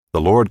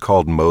The Lord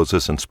called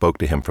Moses and spoke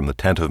to him from the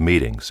tent of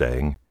meeting,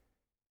 saying,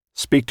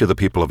 "Speak to the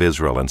people of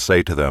Israel and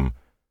say to them,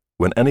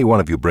 When any one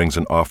of you brings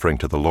an offering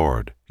to the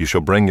Lord, you shall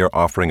bring your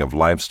offering of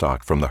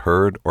livestock from the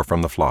herd or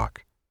from the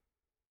flock.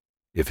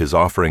 If his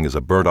offering is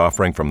a burnt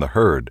offering from the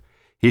herd,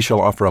 he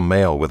shall offer a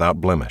male without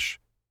blemish.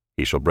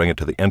 He shall bring it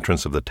to the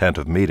entrance of the tent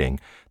of meeting,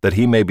 that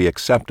he may be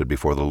accepted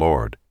before the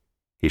Lord.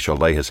 He shall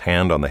lay his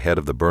hand on the head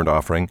of the burnt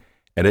offering,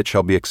 and it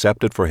shall be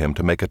accepted for him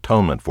to make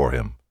atonement for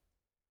him.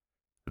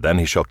 Then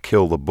he shall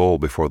kill the bull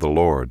before the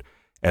Lord,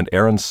 and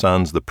Aaron's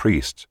sons the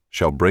priests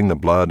shall bring the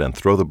blood and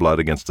throw the blood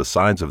against the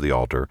sides of the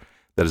altar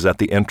that is at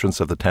the entrance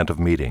of the tent of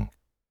meeting.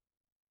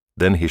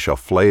 Then he shall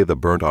flay the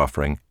burnt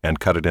offering and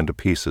cut it into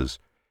pieces,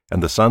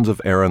 and the sons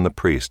of Aaron the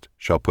priest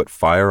shall put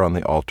fire on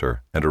the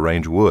altar and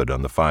arrange wood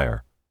on the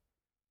fire.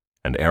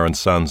 And Aaron's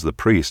sons the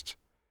priests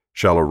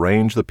shall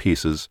arrange the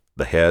pieces,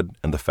 the head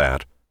and the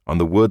fat, on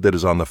the wood that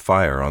is on the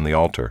fire on the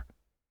altar.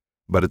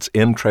 But its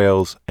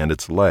entrails and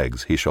its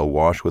legs he shall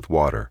wash with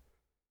water,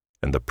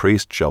 and the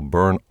priest shall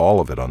burn all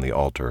of it on the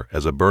altar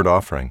as a burnt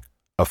offering,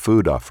 a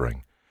food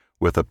offering,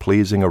 with a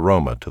pleasing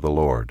aroma to the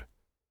Lord.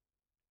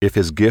 If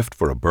his gift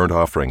for a burnt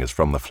offering is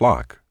from the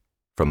flock,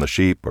 from the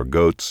sheep or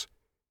goats,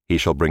 he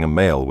shall bring a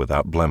male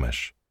without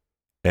blemish,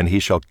 and he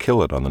shall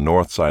kill it on the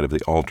north side of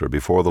the altar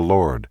before the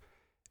Lord,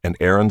 and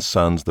Aaron's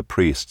sons the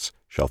priests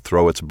shall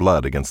throw its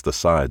blood against the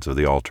sides of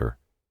the altar.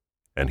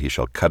 And he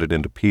shall cut it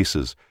into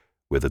pieces,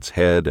 with its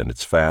head and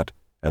its fat,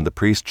 and the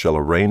priest shall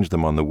arrange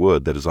them on the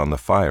wood that is on the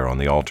fire on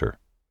the altar.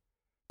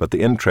 But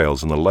the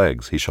entrails and the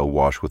legs he shall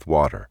wash with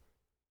water.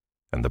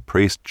 And the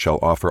priest shall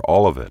offer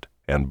all of it,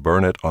 and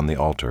burn it on the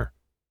altar.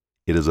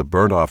 It is a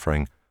burnt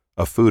offering,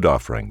 a food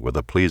offering, with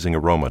a pleasing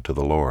aroma to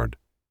the Lord.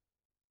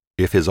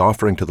 If his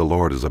offering to the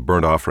Lord is a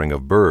burnt offering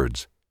of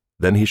birds,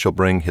 then he shall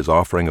bring his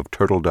offering of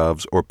turtle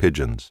doves or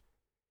pigeons.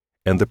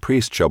 And the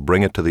priest shall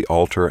bring it to the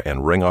altar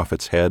and wring off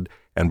its head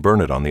and burn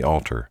it on the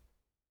altar.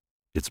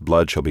 Its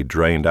blood shall be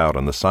drained out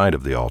on the side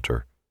of the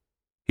altar.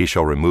 He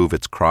shall remove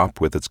its crop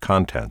with its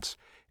contents,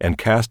 and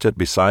cast it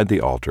beside the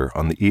altar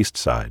on the east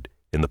side,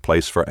 in the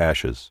place for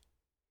ashes.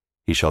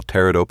 He shall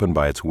tear it open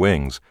by its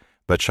wings,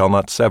 but shall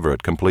not sever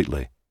it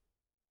completely.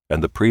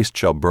 And the priest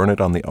shall burn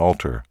it on the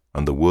altar,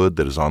 on the wood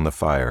that is on the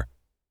fire.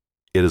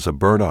 It is a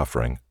burnt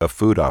offering, a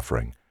food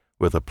offering,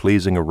 with a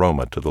pleasing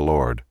aroma to the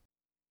Lord.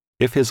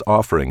 If his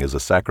offering is a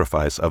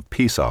sacrifice of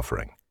peace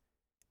offering,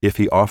 if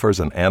he offers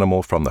an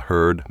animal from the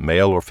herd,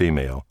 male or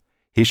female,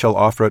 he shall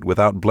offer it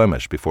without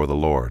blemish before the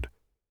Lord.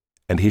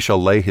 And he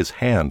shall lay his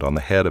hand on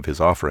the head of his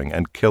offering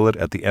and kill it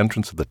at the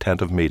entrance of the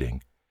tent of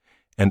meeting.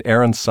 And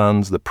Aaron's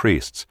sons, the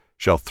priests,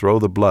 shall throw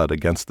the blood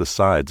against the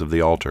sides of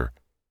the altar.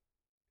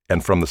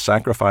 And from the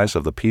sacrifice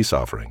of the peace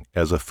offering,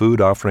 as a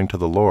food offering to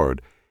the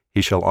Lord,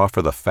 he shall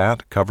offer the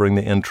fat covering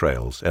the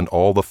entrails, and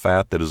all the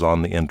fat that is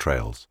on the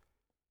entrails,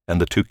 and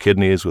the 2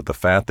 kidneys with the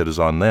fat that is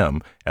on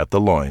them at the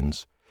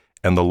loins,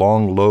 and the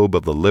long lobe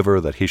of the liver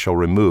that he shall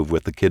remove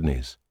with the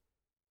kidneys.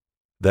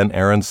 Then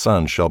Aaron's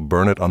son shall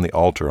burn it on the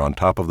altar on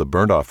top of the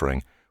burnt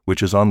offering,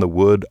 which is on the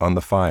wood on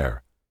the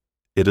fire.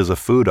 It is a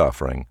food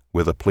offering,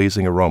 with a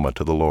pleasing aroma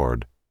to the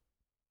Lord.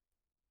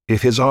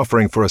 If his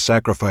offering for a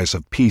sacrifice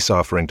of peace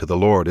offering to the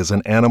Lord is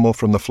an animal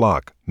from the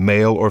flock,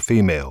 male or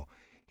female,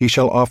 he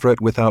shall offer it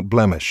without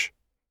blemish.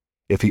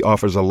 If he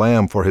offers a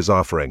lamb for his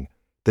offering,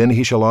 then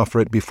he shall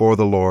offer it before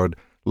the Lord,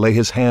 lay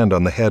his hand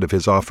on the head of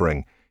his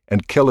offering,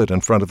 and kill it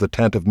in front of the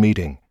tent of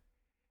meeting.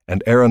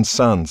 And Aaron's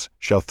sons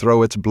shall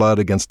throw its blood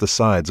against the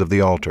sides of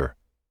the altar.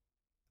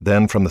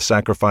 Then from the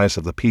sacrifice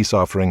of the peace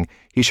offering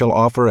he shall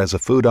offer as a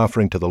food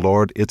offering to the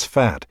Lord its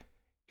fat.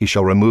 He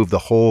shall remove the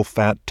whole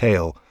fat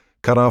tail,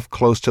 cut off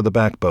close to the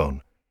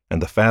backbone,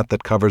 and the fat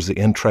that covers the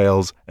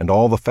entrails, and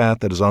all the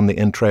fat that is on the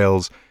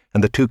entrails,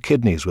 and the 2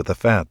 kidneys with the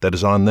fat that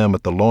is on them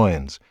at the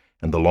loins,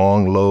 and the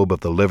long lobe of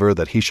the liver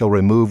that he shall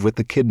remove with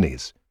the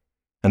kidneys.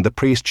 And the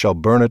priest shall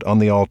burn it on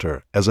the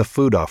altar as a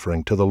food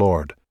offering to the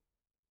Lord.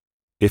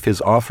 If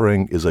his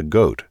offering is a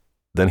goat,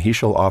 then he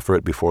shall offer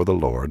it before the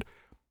Lord,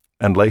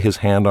 and lay his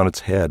hand on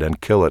its head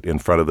and kill it in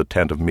front of the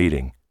tent of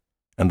meeting,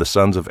 and the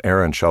sons of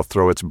Aaron shall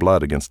throw its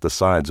blood against the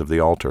sides of the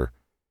altar.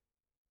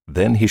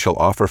 Then he shall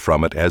offer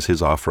from it as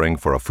his offering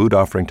for a food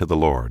offering to the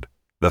Lord,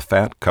 the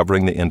fat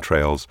covering the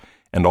entrails,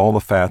 and all the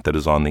fat that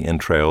is on the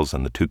entrails,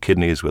 and the 2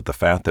 kidneys with the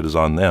fat that is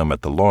on them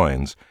at the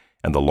loins,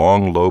 and the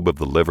long lobe of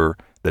the liver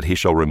that he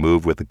shall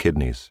remove with the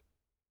kidneys.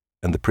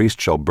 And the priest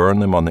shall burn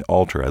them on the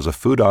altar as a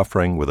food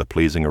offering with a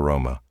pleasing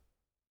aroma.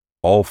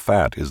 All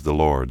fat is the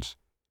Lord's.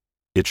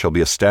 It shall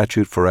be a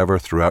statute forever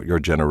throughout your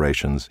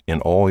generations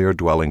in all your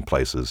dwelling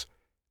places,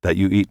 that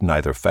you eat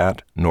neither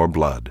fat nor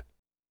blood.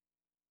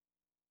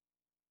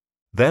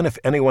 Then if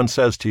anyone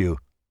says to you,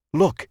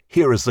 "Look,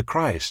 here is the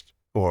Christ,"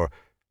 or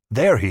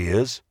 "There he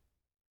is,"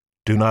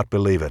 do not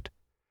believe it.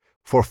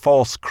 For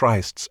false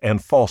Christs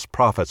and false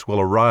prophets will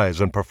arise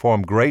and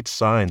perform great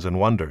signs and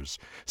wonders,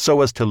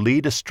 so as to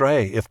lead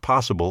astray, if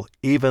possible,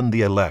 even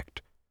the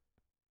elect.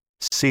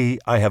 See,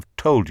 I have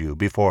told you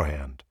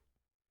beforehand.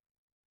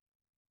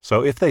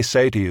 So if they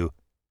say to you,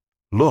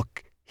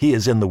 "Look, he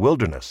is in the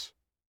wilderness,"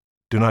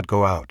 do not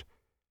go out.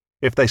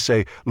 If they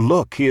say,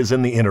 'Look, he is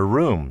in the inner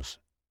rooms,'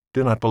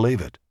 do not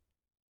believe it.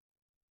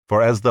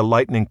 For as the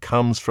lightning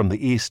comes from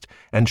the east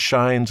and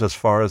shines as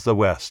far as the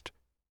west,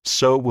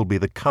 so will be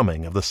the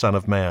coming of the Son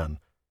of Man.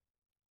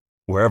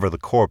 Wherever the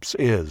corpse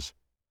is,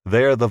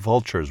 there the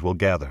vultures will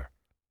gather.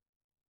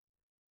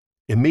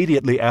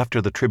 Immediately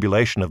after the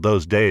tribulation of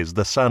those days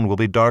the sun will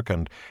be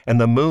darkened, and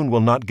the moon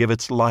will not give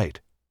its light,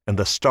 and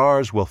the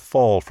stars will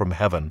fall from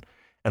heaven,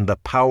 and the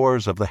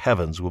powers of the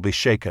heavens will be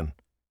shaken.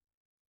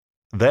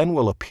 Then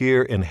will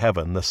appear in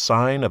heaven the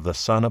sign of the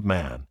Son of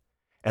Man,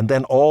 and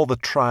then all the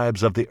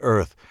tribes of the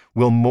earth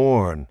will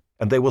mourn,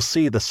 and they will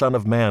see the Son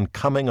of Man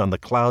coming on the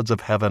clouds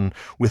of heaven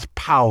with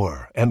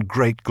power and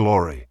great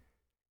glory.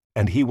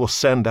 And he will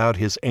send out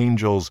his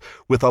angels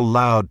with a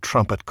loud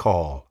trumpet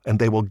call, and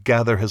they will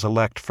gather his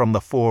elect from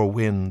the four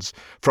winds,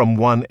 from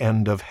one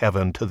end of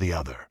heaven to the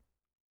other.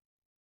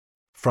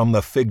 From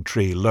the fig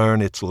tree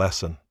learn its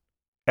lesson.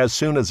 As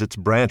soon as its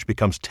branch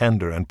becomes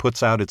tender and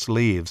puts out its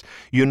leaves,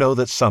 you know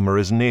that summer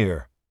is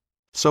near.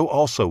 So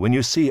also, when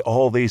you see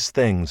all these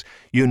things,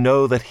 you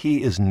know that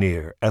he is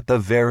near, at the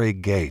very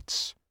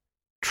gates.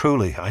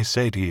 Truly, I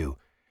say to you,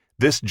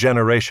 this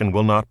generation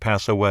will not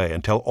pass away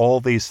until all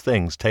these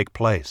things take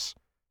place.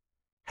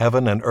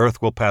 Heaven and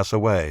earth will pass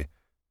away,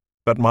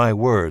 but my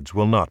words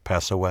will not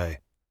pass away.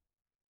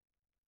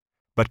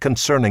 But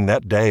concerning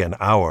that day and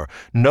hour,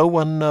 no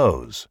one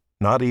knows,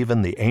 not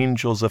even the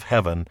angels of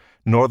heaven,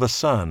 nor the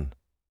Son,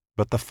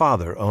 but the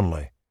Father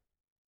only.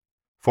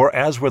 For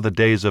as were the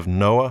days of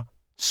Noah,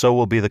 so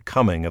will be the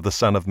coming of the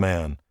Son of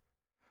Man.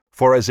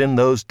 For as in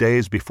those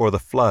days before the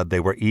flood they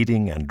were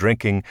eating and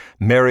drinking,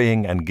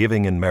 marrying and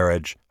giving in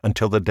marriage,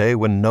 until the day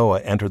when Noah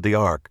entered the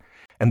ark,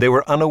 and they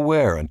were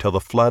unaware until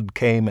the flood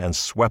came and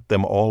swept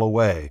them all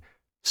away,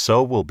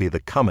 so will be the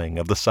coming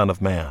of the Son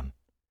of Man.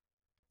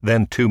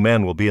 Then 2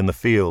 men will be in the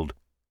field,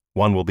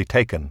 one will be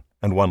taken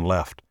and one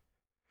left.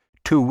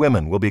 2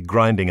 women will be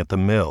grinding at the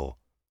mill,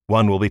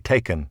 one will be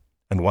taken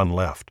and one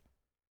left.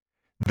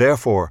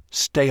 Therefore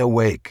stay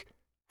awake,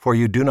 for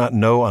you do not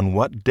know on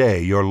what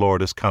day your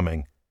Lord is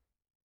coming.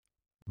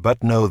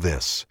 But know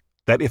this,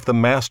 that if the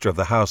master of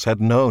the house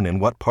had known in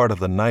what part of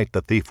the night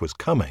the thief was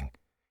coming,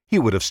 he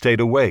would have stayed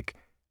awake,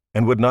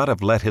 and would not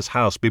have let his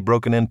house be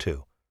broken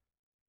into.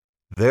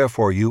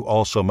 Therefore you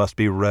also must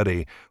be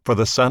ready, for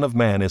the Son of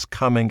Man is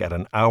coming at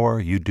an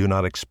hour you do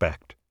not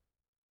expect.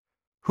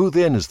 Who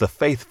then is the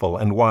faithful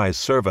and wise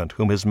servant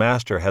whom his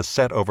master has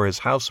set over his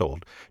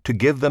household, to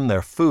give them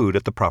their food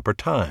at the proper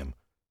time?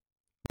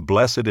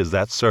 Blessed is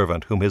that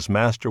servant whom his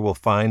master will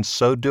find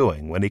so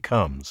doing when he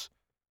comes.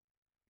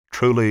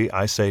 Truly,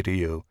 I say to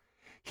you,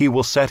 he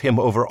will set him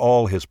over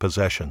all his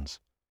possessions.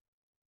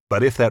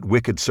 But if that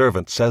wicked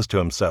servant says to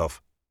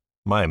himself,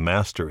 'My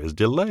master is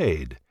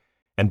delayed,'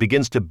 and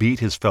begins to beat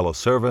his fellow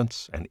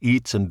servants, and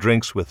eats and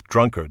drinks with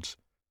drunkards,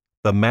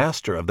 the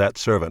master of that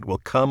servant will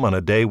come on a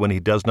day when he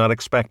does not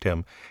expect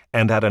him,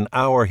 and at an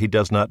hour he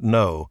does not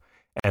know,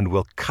 and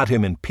will cut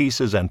him in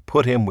pieces and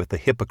put him with the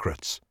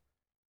hypocrites.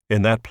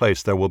 In that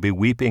place there will be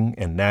weeping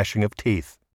and gnashing of teeth.